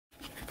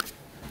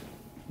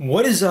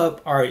What is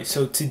up? Alright,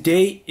 so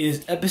today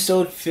is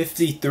episode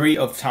 53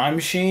 of Time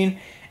Machine,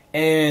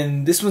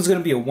 and this one's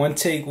gonna be a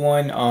one-take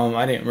one.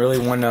 I didn't really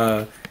want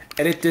to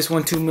edit this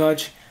one too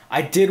much.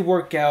 I did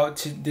work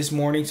out this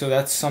morning, so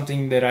that's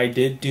something that I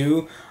did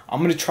do.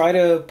 I'm gonna try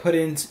to put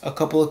in a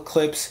couple of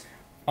clips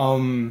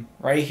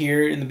right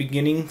here in the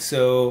beginning,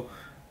 so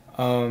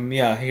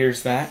yeah,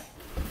 here's that.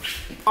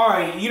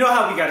 Alright, you know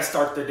how we gotta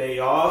start the day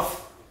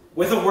off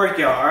with a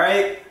workout,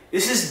 alright?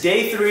 This is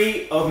day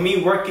 3 of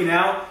me working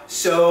out,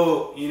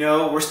 so, you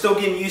know, we're still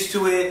getting used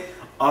to it.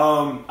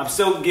 I'm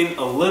still getting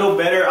a little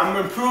better. I'm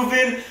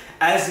improving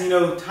as, you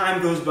know,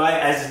 time goes by,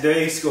 as the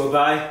days go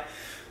by.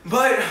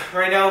 But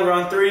right now we're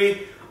on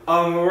 3.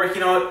 We're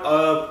working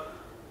out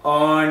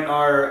on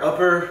our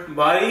upper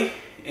body,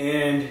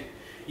 and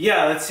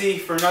yeah, let's see,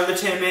 for another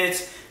 10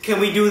 minutes, can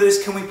we do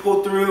this? Can we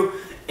pull through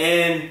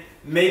and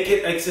make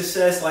it a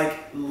success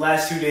like the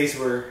last 2 days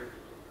were?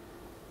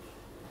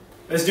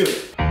 Let's do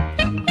it.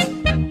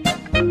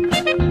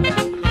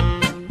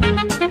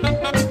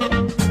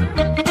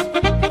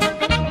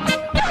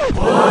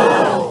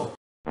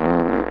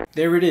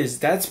 There it is.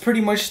 That's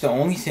pretty much the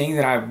only thing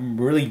that I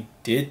really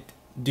did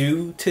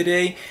do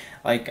today.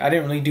 Like, I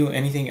didn't really do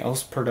anything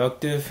else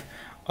productive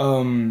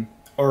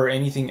or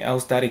anything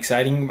else that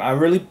exciting. I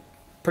really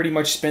pretty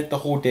much spent the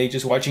whole day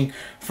just watching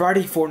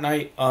Friday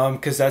Fortnite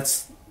because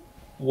that's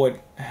what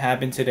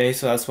happened today.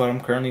 So that's what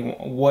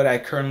I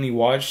currently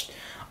watched.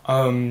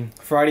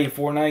 Friday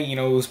Fortnite, you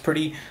know, it was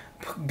pretty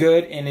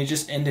good, and it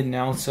just ended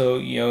now, so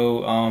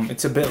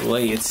it's a bit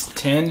late. It's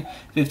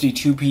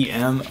 10:52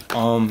 p.m.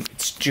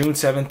 It's June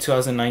 7th,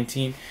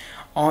 2019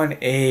 on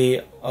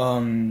a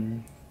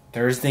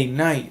Thursday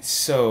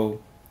night,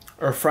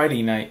 or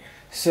Friday night.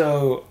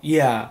 So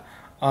yeah,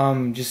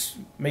 just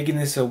making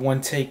this a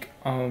one-take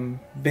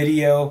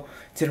video.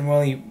 Didn't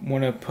really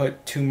want to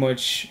put too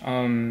much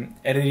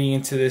editing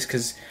into this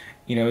because,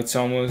 you know, it's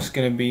almost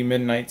gonna be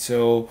midnight,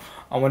 so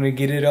I want to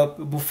get it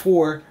up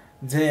before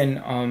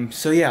then.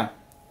 So yeah,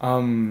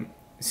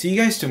 see you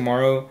guys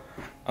tomorrow.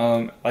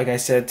 Like I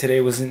said,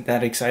 today wasn't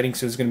that exciting,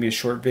 so it's gonna be a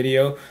short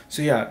video.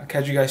 So yeah, I'll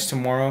catch you guys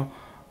tomorrow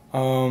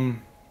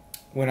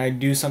when I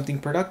do something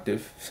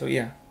productive. So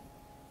yeah,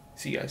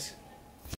 see you guys.